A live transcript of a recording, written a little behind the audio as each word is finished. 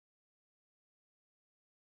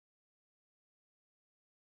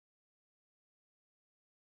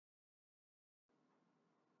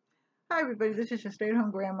Hi everybody, this is your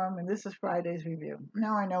stay-at-home grandmom, and this is Friday's review.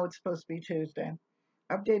 Now I know it's supposed to be Tuesday.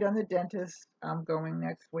 Update on the dentist. I'm going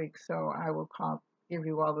next week, so I will give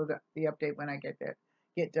you all of the update when I get there.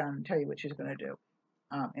 Get done and tell you what she's going to do.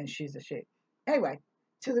 And she's a she. Anyway,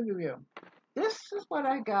 to the review. This is what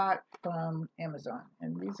I got from Amazon,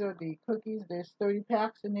 and these are the cookies. There's 30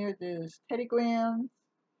 packs in there. There's Teddy Grahams,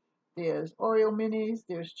 there's Oreo Minis,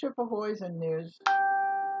 there's Chip Ahoys, and there's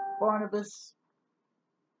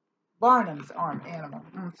Barnum's arm animal.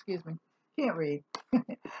 Excuse me. Can't read.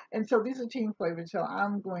 And so these are team flavored. So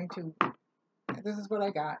this is what I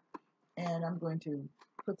got. And I'm going to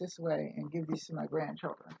put this away and give these to my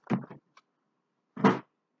grandchildren.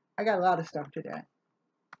 I got a lot of stuff today.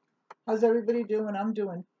 How's everybody doing? I'm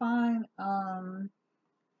doing fine.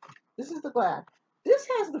 This is the Glad. This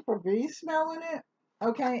has the Febreze smell in it.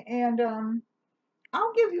 Okay. And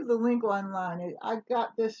I'll give you the link online. I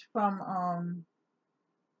got this from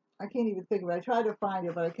I can't even think of it. I tried to find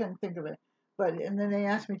it, but I couldn't think of it. And then they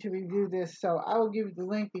asked me to review this, so I will give you the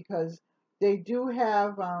link because they do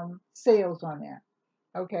have sales on there,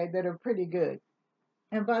 okay, that are pretty good.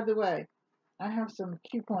 And by the way, I have some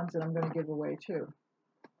coupons that I'm going to give away too.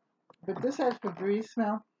 But this has Febreze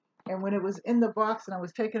smell, and when it was in the box and I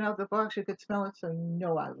was taking out the box, you could smell it, so you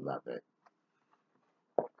know I love it.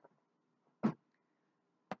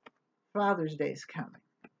 Father's Day's coming.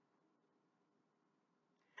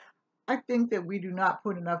 I think that we do not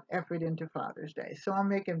put enough effort into Father's Day. So I'm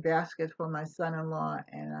making baskets for my son-in-law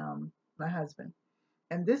and my husband.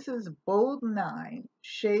 And this is Bold 9,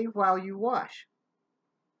 Shave While You Wash.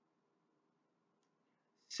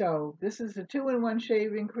 So this is a 2-in-1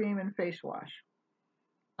 shaving cream and face wash.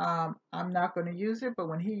 I'm not going to use it, but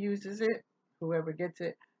when he uses it, whoever gets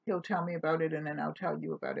it, he'll tell me about it, and then I'll tell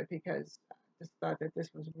you about it because I just thought that this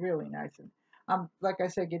was really nice. And like I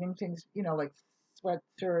said, getting things, like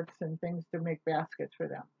sweatshirts and things to make baskets for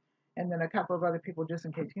them. And then a couple of other people just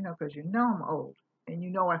in case, because I'm old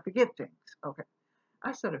and I forget things. Okay.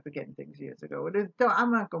 I started forgetting things years ago.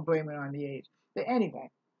 I'm not going to blame it on the age. But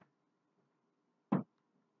anyway,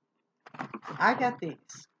 I got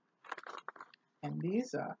these. And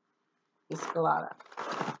these are Biscolata.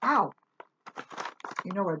 Ow!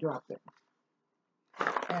 I dropped it.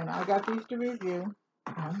 And I got these to review.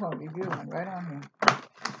 I'm going to review one right on here.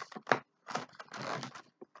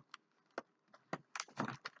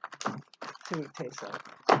 See what it tastes like.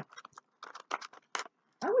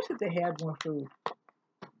 I wish that they had more food.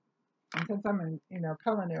 And since I'm in,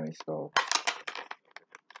 culinary school,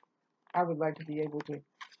 I would like to be able to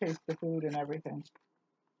taste the food and everything.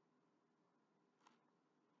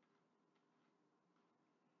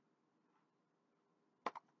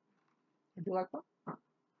 Would you like that?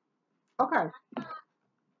 Okay.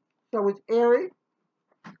 So it's airy.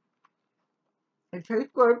 It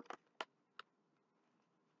tastes good.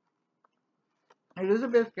 It is a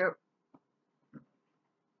biscuit.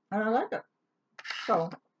 And I like it. So,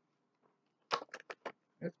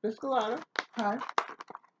 it's Biscolata. Hi.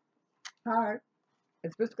 Hi.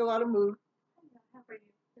 It's Biscolata mood.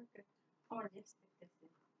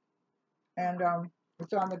 And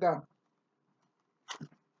it's on the go.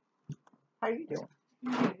 How you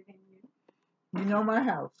doing? You know my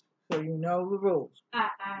house, so you know the rules.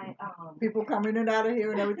 People come in and out of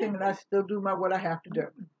here and everything, and I still do what I have to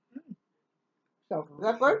do. So, is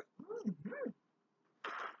that good?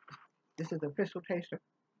 This is the official taster.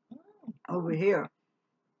 Over here,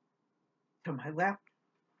 to my left,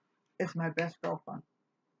 is my best girlfriend.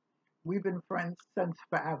 We've been friends since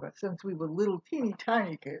forever, since we were little teeny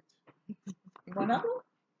tiny kids. You want another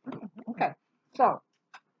one? Okay, so,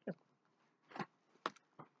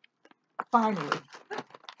 finally.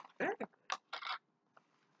 I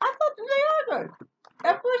thought they are good.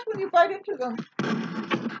 At first, when you bite into them,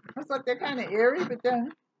 it's like they're kind of airy, but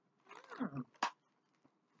then, I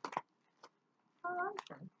like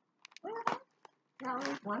them.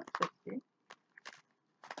 Calories 160.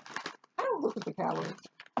 I don't look at the calories.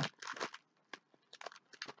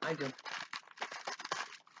 I do.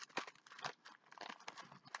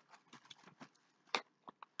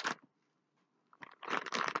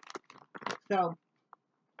 So,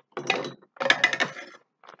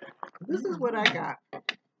 this is what I got.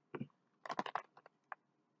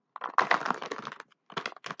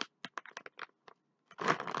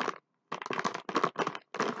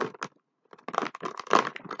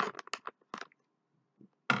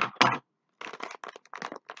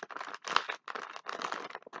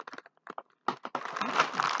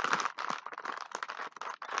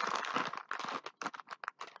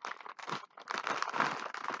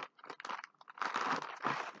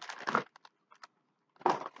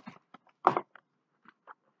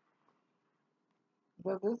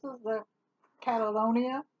 So this is the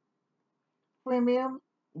Catalonia Premium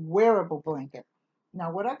Wearable Blanket.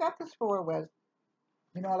 Now, what I got this for was,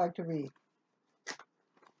 I like to read.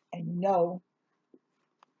 And know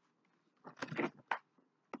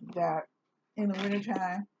that in the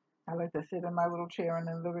wintertime, I like to sit in my little chair in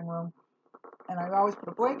the living room, and I always put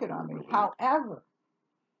a blanket on me. However,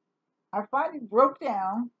 I finally broke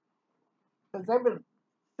down, because they've been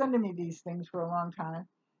sending me these things for a long time,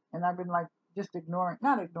 and I've been like just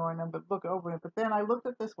not ignoring them, but looking over it. But then I looked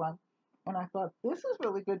at this one, and I thought, this is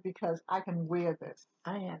really good because I can wear this.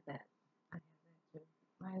 I have that. I have that too.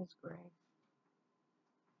 Mine is gray.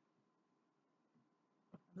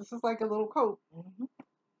 This is like a little coat. Mm-hmm.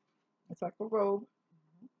 It's like a robe.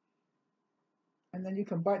 Mm-hmm. And then you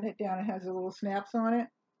can button it down. It has the little snaps on it.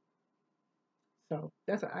 So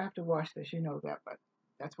I have to wash this, that, but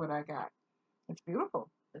that's what I got. It's beautiful.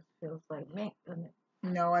 This feels like mink, doesn't it?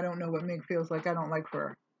 No, I don't know what mink feels like. I don't like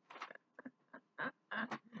fur.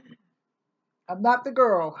 I'm not the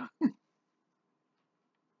girl.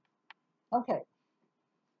 Okay.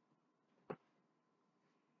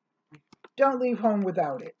 Don't leave home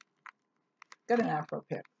without it. Got an Afro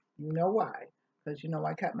pick. You know why? Because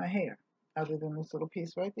I cut my hair, other than this little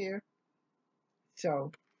piece right there.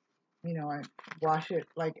 So, I wash it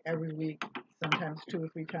like every week, sometimes 2 or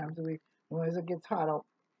 3 times a week. And as it gets hot,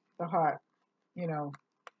 I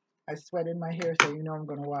sweat in my hair, so I'm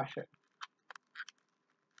going to wash it.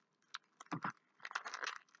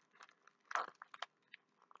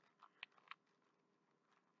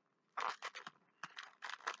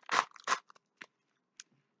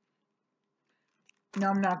 No,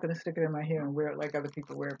 I'm not going to stick it in my hair and wear it like other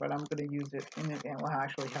people wear it, but I'm going to use it, and it will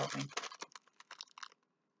actually help me.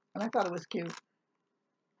 And I thought it was cute.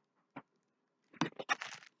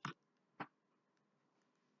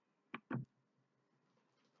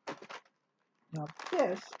 Now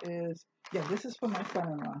this is for my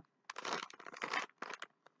son-in-law,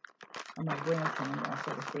 or my grandson-in-law,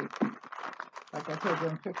 so to speak. Like I told you,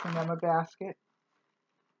 I'm fixing them a basket.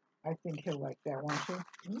 I think he'll like that, won't you?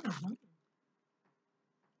 Mm-hmm.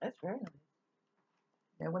 That's very nice.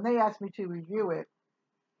 And when they asked me to review it,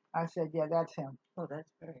 I said, yeah, that's him. Oh, that's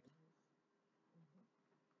very nice.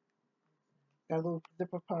 Got a little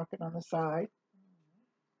zipper pocket on the side.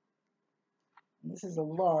 And this is a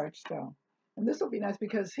large stone. And this will be nice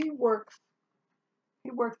because he works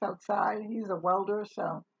outside. He's a welder,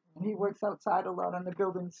 so and he works outside a lot on the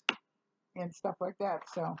buildings and stuff like that.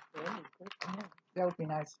 So that would be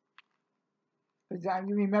nice. Because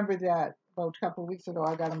you remember that about a couple of weeks ago,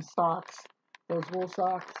 I got him socks, those wool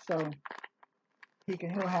socks, so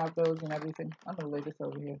he'll have those and everything. I'm gonna lay this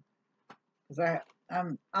over here because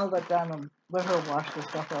I'll let her wash the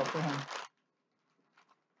stuff out for him.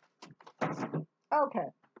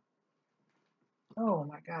 Okay. Oh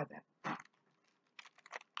my God, that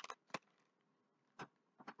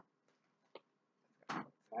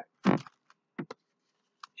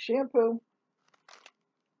shampoo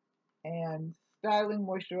and styling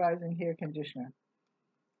moisturizing hair conditioner.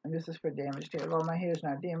 And this is for damaged hair. Well, my hair is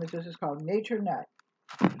not damaged. This is called Nature Nut.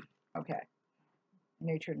 Okay.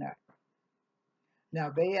 Nature Nut.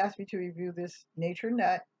 Now, they asked me to review this Nature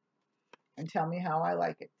Nut and tell them how I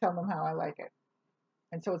like it.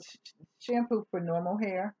 And so it's shampoo for normal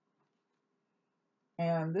hair.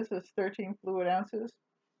 And this is 13 fluid ounces.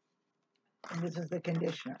 And this is the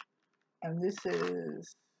conditioner. And this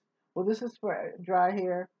is for dry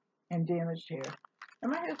hair and damaged hair.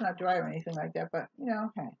 And my hair's not dry or anything like that, but,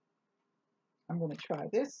 hey. I'm going to try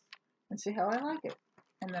this and see how I like it.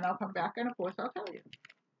 And then I'll come back and, of course, I'll tell you.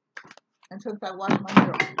 And since I wash my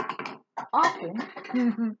hair often,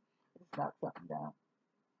 it's not something down.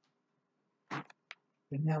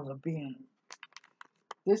 Vanilla bean.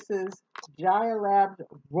 This is Jaya Labs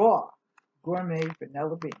Raw Gourmet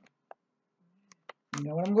Vanilla Bean. You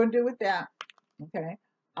know what I'm going to do with that? Okay.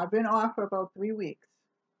 I've been off for about 3 weeks,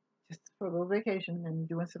 just for a little vacation and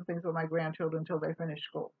doing some things with my grandchildren until they finish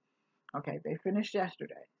school. Okay, they finished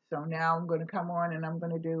yesterday. So now I'm going to come on and I'm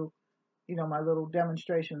going to do, my little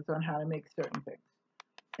demonstrations on how to make certain things.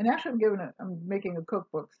 And actually I'm making a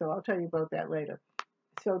cookbook, so I'll tell you about that later.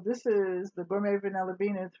 So this is the Gourmet Vanilla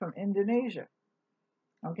Bean. It's from Indonesia.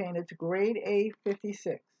 Okay, and it's grade A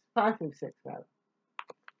 556 rather.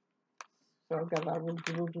 So I've got a lot of room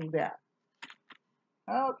to do that.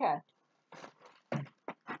 Okay.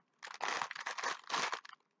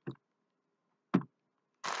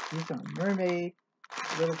 These are mermaid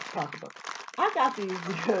little pocketbooks. I got these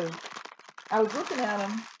because I was looking at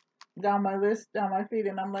them down my feed,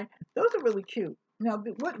 and I'm like, those are really cute. Now,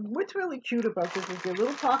 what's really cute about this is the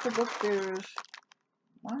little pocketbook. There's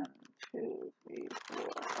 1, 2, 3, 4,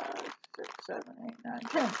 5, 6, 7, 8, 9,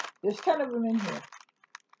 10. There's 10 of them in here.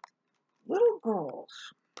 Little girls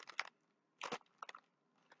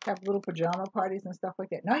have little pajama parties and stuff like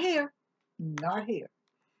that. Not here. Not here.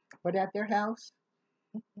 But at their house,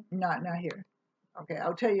 not here. Okay,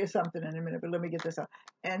 I'll tell you something in a minute, but let me get this out.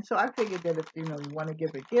 And so I figured that if, you want to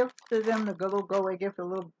give a gift to them, the little go-away gift, a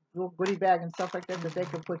little goodie bag and stuff like that, that they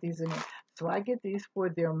can put these in there. So I get these for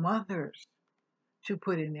their mothers to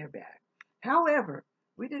put in their bag. However,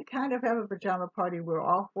 we did kind of have a pajama party where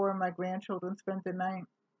all 4 of my grandchildren spent the night.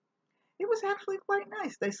 It was actually quite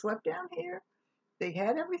nice. They slept down here. They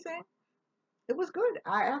had everything. It was good.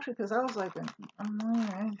 Because I was like,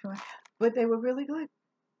 but they were really good.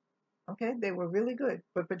 Okay, they were really good.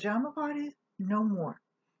 But pajama parties, no more.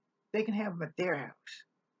 They can have them at their house.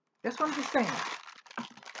 That's what I'm just saying.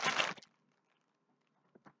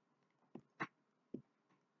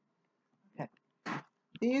 Okay.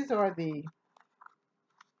 These are the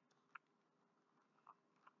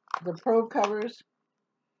probe covers,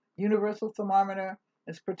 universal thermometer.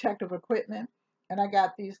 It's protective equipment. And I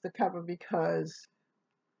got these to cover because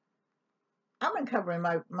I've been covering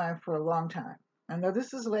mine for a long time. I know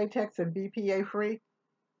this is latex and BPA free.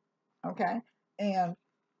 Okay. And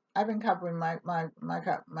I've been covering my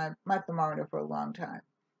thermometer for a long time.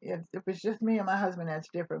 If it's just me and my husband, that's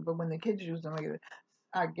different. But when the kids use them,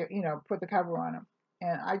 I get put the cover on them,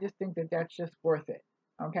 and I just think that that's just worth it.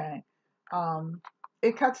 Okay,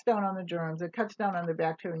 it cuts down on the germs, it cuts down on the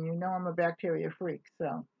bacteria. And I'm a bacteria freak,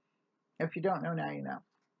 so if you don't know now, you know.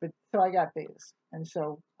 But so I got these, and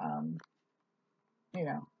so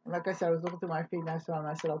like I said, I was looking through my feed and I saw them.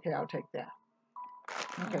 I said, okay, I'll take that.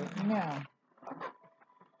 Okay, now.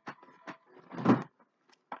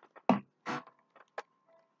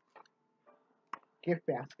 Gift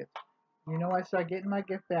baskets. I start getting my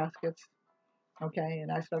gift baskets, okay,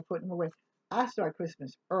 and I start putting them away. I start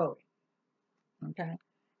Christmas early, okay,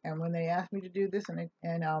 and when they asked me to do this and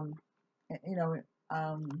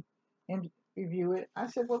review it, I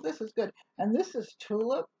said, well, this is good, and this is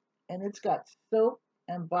tulip, and it's got soap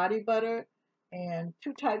and body butter, and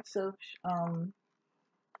 2 types of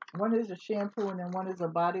one is a shampoo and then one is a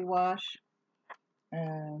body wash,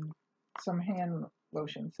 and some hand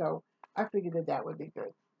lotion. So I figured that would be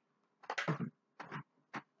good.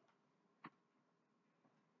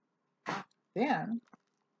 Then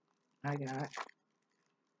I got,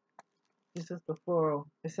 this is the floral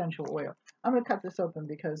essential oil. I'm going to cut this open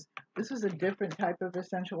because this is a different type of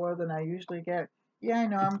essential oil than I usually get. Yeah, I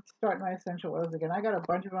know, I'm starting my essential oils again. I got a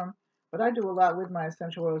bunch of them, but I do a lot with my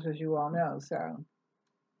essential oils, as you all know, so.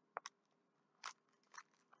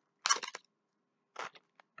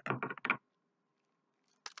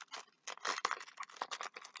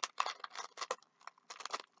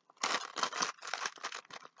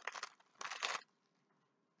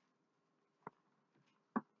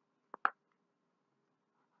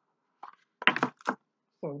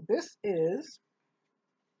 So this is,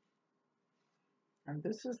 and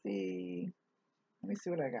this is the, let me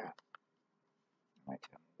see what I got. Might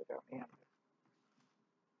tell me without me.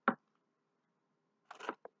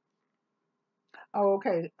 Oh,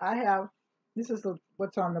 okay. I have, this is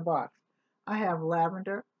what's on the box. I have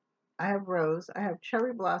lavender, I have rose, I have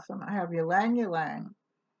cherry blossom, I have ylang ylang,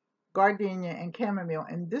 gardenia, and chamomile.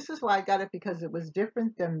 And this is why I got it, because it was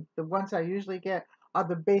different than the ones I usually get, are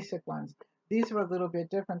the basic ones. These were a little bit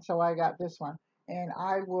different, so I got this one. And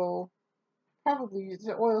I will probably use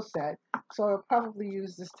the oil set, so I'll probably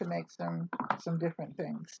use this to make some different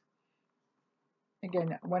things.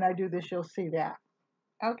 Again, when I do this, you'll see that.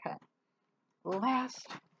 Okay. Last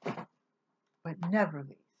but never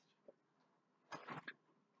least,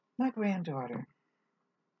 my granddaughter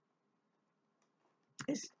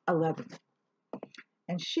is 11,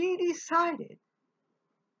 and she decided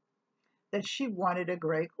that she wanted a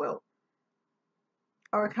gray quilt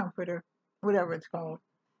or a comforter, whatever it's called.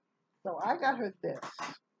 So I got her this.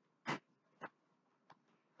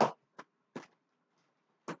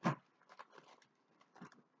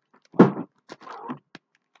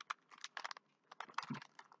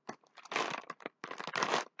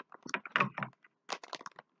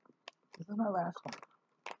 This is my last one.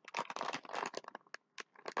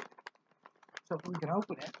 So if we can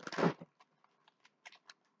open it.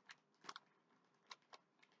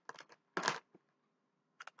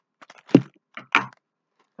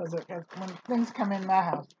 Because when things come in my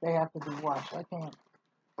house, they have to be washed. I can't.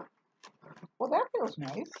 Well, that feels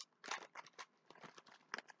nice.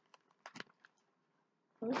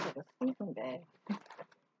 Looks like a sleeping bag.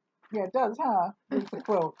 Yeah, it does, huh? It's the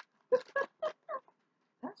quilt.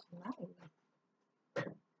 That's nice.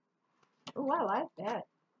 Oh, I like that.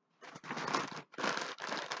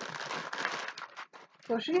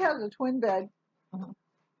 So she has a twin bed, Mhm.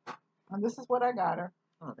 and this is what I got her.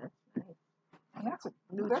 Oh, that's nice. And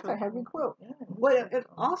that's a heavy quilt. Yeah, But it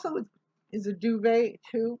neutral. also is a duvet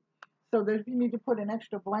too, so that if you need to put an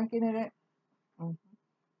extra blanket in it, Mhm.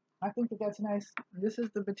 I think that's nice. This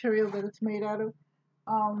is the material that it's made out of,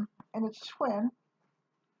 and it's twin.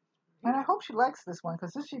 And I hope she likes this one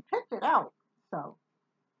because she picked it out. So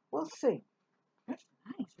we'll see. That's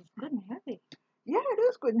nice. It's good and heavy. Yeah, it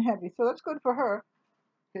is good and heavy, so that's good for her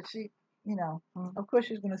because she, Mhm. of course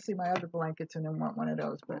she's gonna see my other blankets and then want one of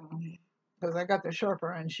those, but Mhm. because I got the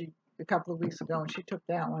Sherpa and she a couple of weeks ago and she took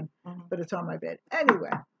that one, Mhm. but it's on my bed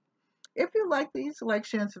anyway. If you like these, like,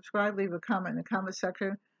 share, and subscribe. Leave a comment in the comment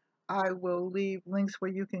section. I will leave links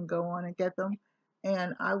where you can go on and get them.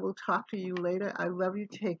 And I will talk to you later. I love you.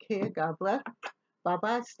 Take care. God bless. Bye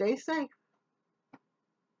bye. Stay safe.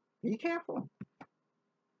 Be careful.